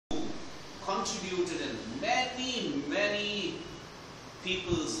contributed in many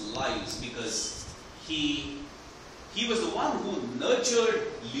people's lives, because he was the one who nurtured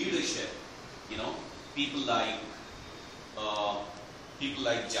leadership. You know, people like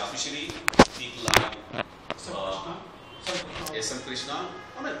Jafishari, people like S. M. Krishna.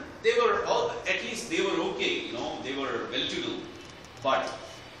 I mean, they were all, at least they were okay, you know, they were well-to-do. But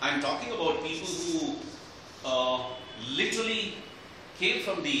I'm talking about people who literally came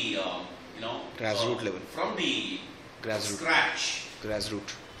from the, grassroots level. From the Grassroots. scratch.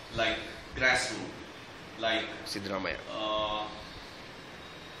 Grassroots. Like grassroots. Like Siddaramaiah.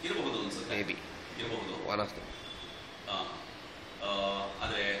 Maybe. One of them.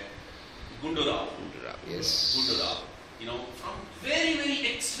 Gundurao. Yes. Gundurao. You know, from very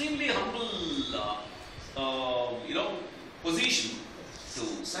extremely humble, position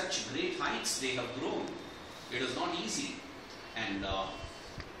to such great heights they have grown. It is not easy. And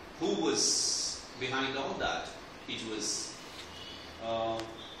who was behind all that? It was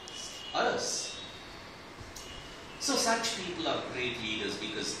us. So such people are great leaders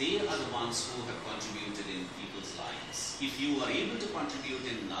because they are the ones who have contributed in people's lives. If you are able to contribute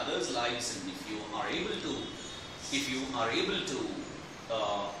in others' lives, and if you are able to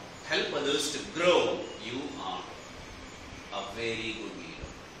help others to grow, you are a very good leader.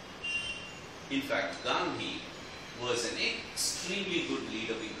 In fact, Gandhi was an extremely good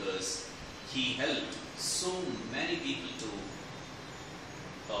leader because he helped so many people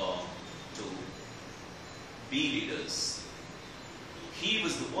to be leaders. He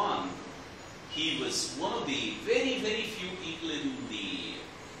was one of the very few people in the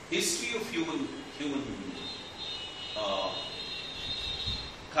history of human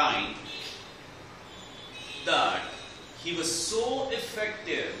kind that he was so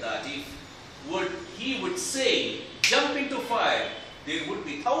effective that if he would say, jump into fire, there would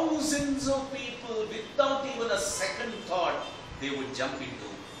be thousands of people without even a second thought, they would jump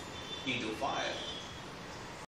into fire.